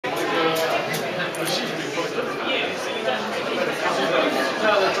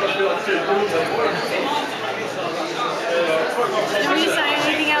Do we sign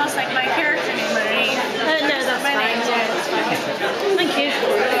anything else, like my character name underneath? No, that's my fine. name. Thank you.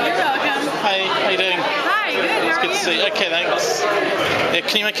 You're welcome. Hi, how you doing? Hi, good. How are Good you? to see you. Okay, thanks. Yeah,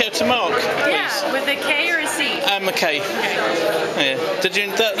 can you make it up to Mark, please? Yeah, with a K or a C? A K. Okay. Yeah.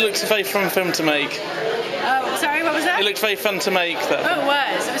 That looks a very fun film to make. Sorry, what was that? It looked very fun to make. That. Oh, it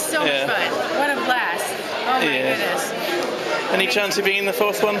was. It was so much fun. What a blast. Oh my goodness. Any chance of being in the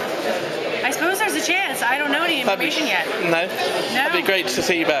fourth one? I suppose there's a chance. I don't know any information yet. No? That'd be great to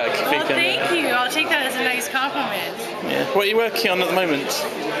see you back. Well, thank you. I'll take that as a nice compliment. Yeah. What are you working on at the moment?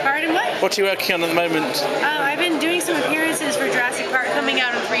 Pardon, what? What are you working on at the moment? I've been doing some appearances for Jurassic Park coming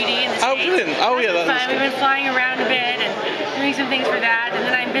out in 3D in the States. Oh, brilliant. Oh, yeah. That's fun. We've been flying around a bit and doing some things for that. And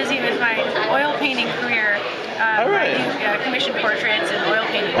then I'm busy with my oil painting career. I do commission portraits and oil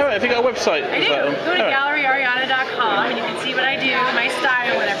paintings. All right. Have you got a website? I do. Go to galleryariana.com and you can see what I do, my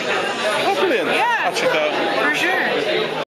style, and everything. Oh, brilliant. Yeah. I'll check that out.